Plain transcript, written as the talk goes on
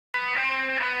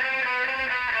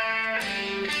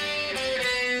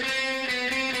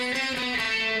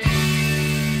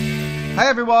Hi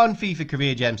everyone, FIFA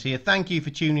Career Gems here. Thank you for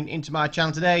tuning into my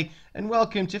channel today and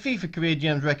welcome to FIFA Career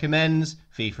Gems recommends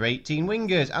FIFA 18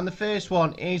 wingers, and the first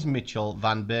one is Mitchell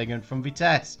van Bergen from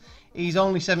Vitesse. He's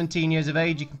only 17 years of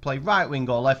age, he can play right wing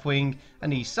or left wing,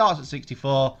 and he starts at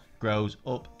 64, grows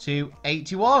up to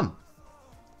 81.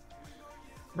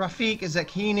 Rafik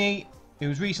Zekhini, who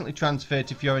was recently transferred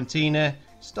to Fiorentina,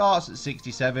 starts at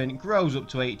 67, grows up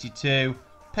to 82,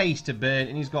 pace to burn,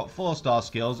 and he's got 4-star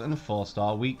skills and a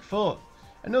 4-star weak foot.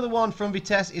 Another one from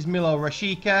Vitesse is Milo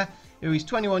Rashica, who is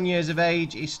 21 years of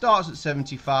age. He starts at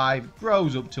 75,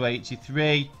 grows up to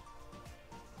 83.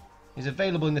 He's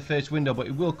available in the first window, but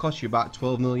it will cost you about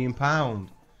 £12 million.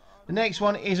 The next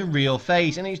one is a real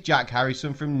face, and it's Jack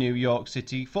Harrison from New York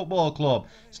City Football Club.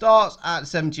 Starts at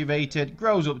 70 rated,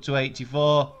 grows up to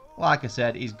 84. Like I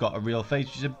said, he's got a real face,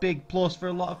 which is a big plus for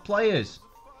a lot of players.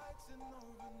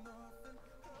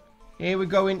 Here we're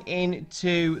going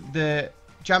into the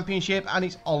Championship, and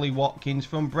it's Ollie Watkins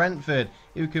from Brentford,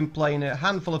 who can play in a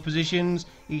handful of positions.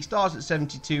 He starts at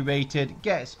 72 rated,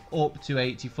 gets up to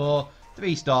 84,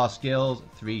 3-star skills,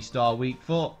 3-star weak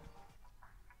foot.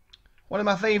 One of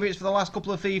my favourites for the last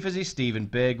couple of FIFAs is Steven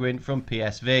Bergwijn from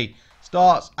PSV.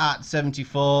 Starts at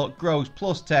 74, grows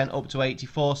plus 10 up to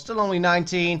 84, still only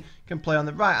 19, can play on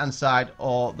the right hand side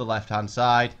or the left hand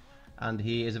side, and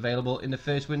he is available in the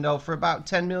first window for about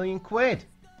 10 million quid.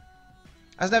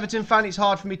 As an Everton fan, it's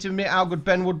hard for me to admit how good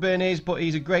Ben Woodburn is, but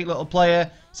he's a great little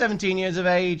player. 17 years of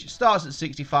age, starts at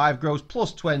 65, grows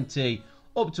plus 20,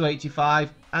 up to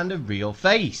 85, and a real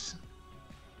face.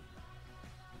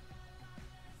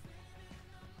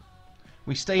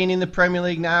 We're staying in the Premier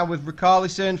League now with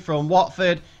Richarlison from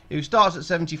Watford, who starts at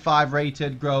 75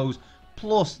 rated, grows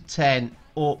plus 10,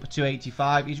 up to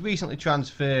 85. He's recently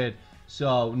transferred,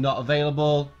 so not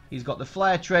available. He's got the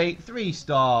flair trait,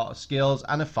 3-star skills,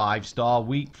 and a 5-star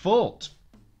weak foot.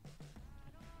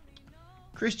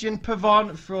 Christian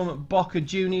Pavon from Boca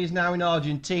Juniors, now in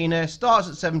Argentina, starts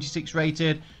at 76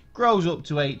 rated, grows up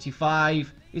to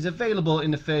 85. He's available in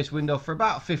the first window for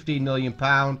about £15 million,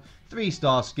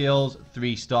 3-star skills,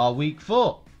 3-star weak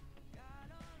foot.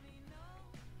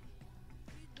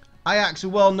 Ajax are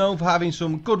well known for having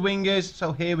some good wingers,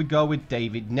 so here we go with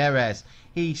David Neres.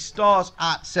 He starts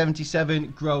at 77,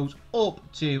 grows up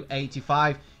to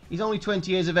 85. He's only 20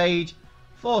 years of age,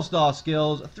 4-star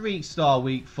skills, 3-star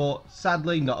weak foot.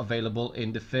 Sadly not available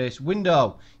in the first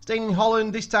window. Staying in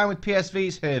Holland, this time with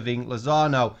PSV's Herving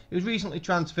Lozano. He was recently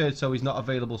transferred, so he's not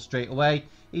available straight away.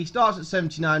 He starts at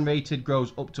 79 rated,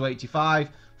 grows up to 85,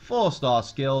 4-star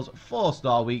skills,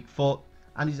 4-star weak foot,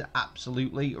 and he's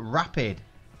absolutely rapid.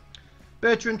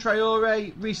 Bertrand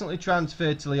Traore, recently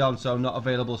transferred to Lyon, so not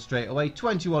available straight away.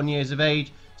 21 years of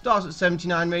age, starts at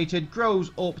 79 rated,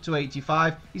 grows up to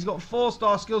 85. He's got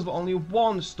 4-star skills, but only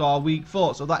 1-star weak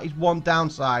foot, so that is one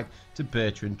downside to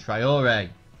Bertrand Traore.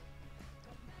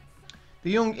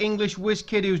 The young English whiz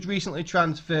kid who's recently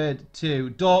transferred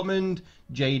to Dortmund,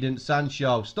 Jadon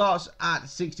Sancho, starts at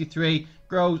 63,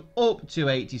 grows up to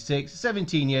 86,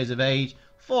 17 years of age,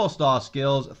 4-star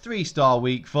skills, 3-star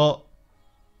weak foot.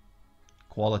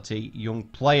 Quality young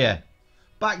player.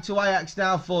 Back to Ajax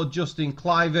now for Justin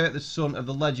Kluivert, the son of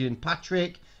the legend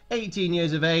Patrick. 18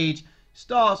 years of age,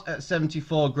 starts at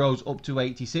 74, grows up to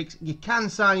 86. You can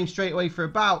sign him straight away for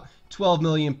about £12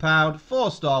 million,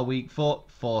 4-star weak foot,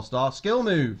 4-star skill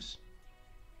moves.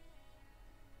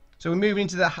 So we're moving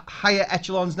into the higher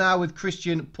echelons now with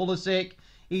Christian Pulisic.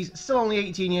 He's still only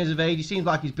 18 years of age. He seems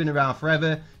like he's been around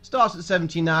forever. Starts at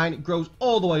 79, grows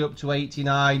all the way up to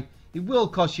 89. It will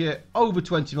cost you over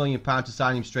 £20 million to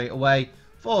sign him straight away.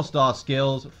 4-star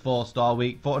skills, 4-star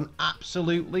weak foot, and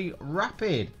absolutely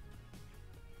rapid.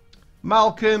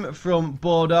 Malcolm from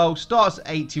Bordeaux starts at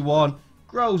 81,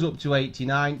 grows up to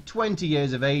 89. 20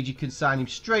 years of age, you can sign him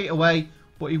straight away,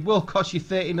 but he will cost you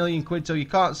 30 million quid, so you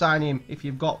can't sign him if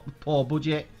you've got a poor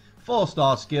budget.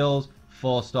 4-star skills,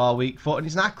 4-star weak foot, and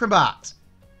he's an acrobat.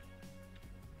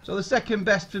 So the second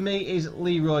best for me is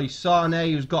Leroy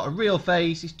Sané, who's got a real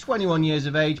face. He's 21 years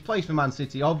of age, plays for Man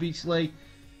City obviously.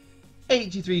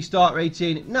 83 start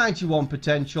rating, 91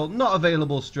 potential, not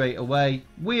available straight away.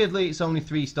 Weirdly, it's only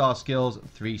 3-star skills,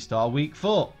 3-star weak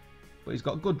foot. But he's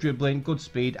got good dribbling, good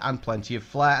speed, and plenty of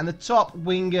flair. And the top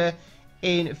winger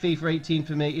in FIFA 18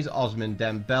 for me is Ousmane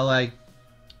Dembele.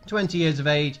 20 years of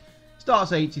age,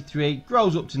 starts 83,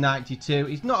 grows up to 92.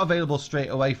 He's not available straight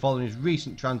away following his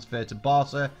recent transfer to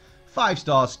Barca.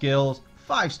 5-star skills,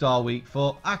 5-star weak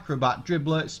foot, acrobat,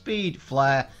 dribbler, speed,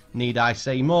 flair, need I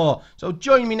say more. So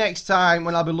join me next time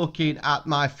when I'll be looking at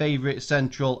my favourite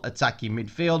central attacking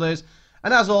midfielders.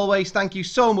 And as always, thank you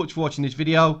so much for watching this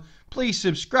video. Please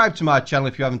subscribe to my channel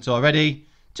if you haven't already.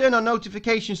 Turn on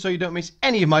notifications so you don't miss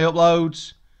any of my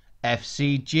uploads.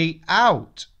 FCG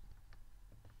out.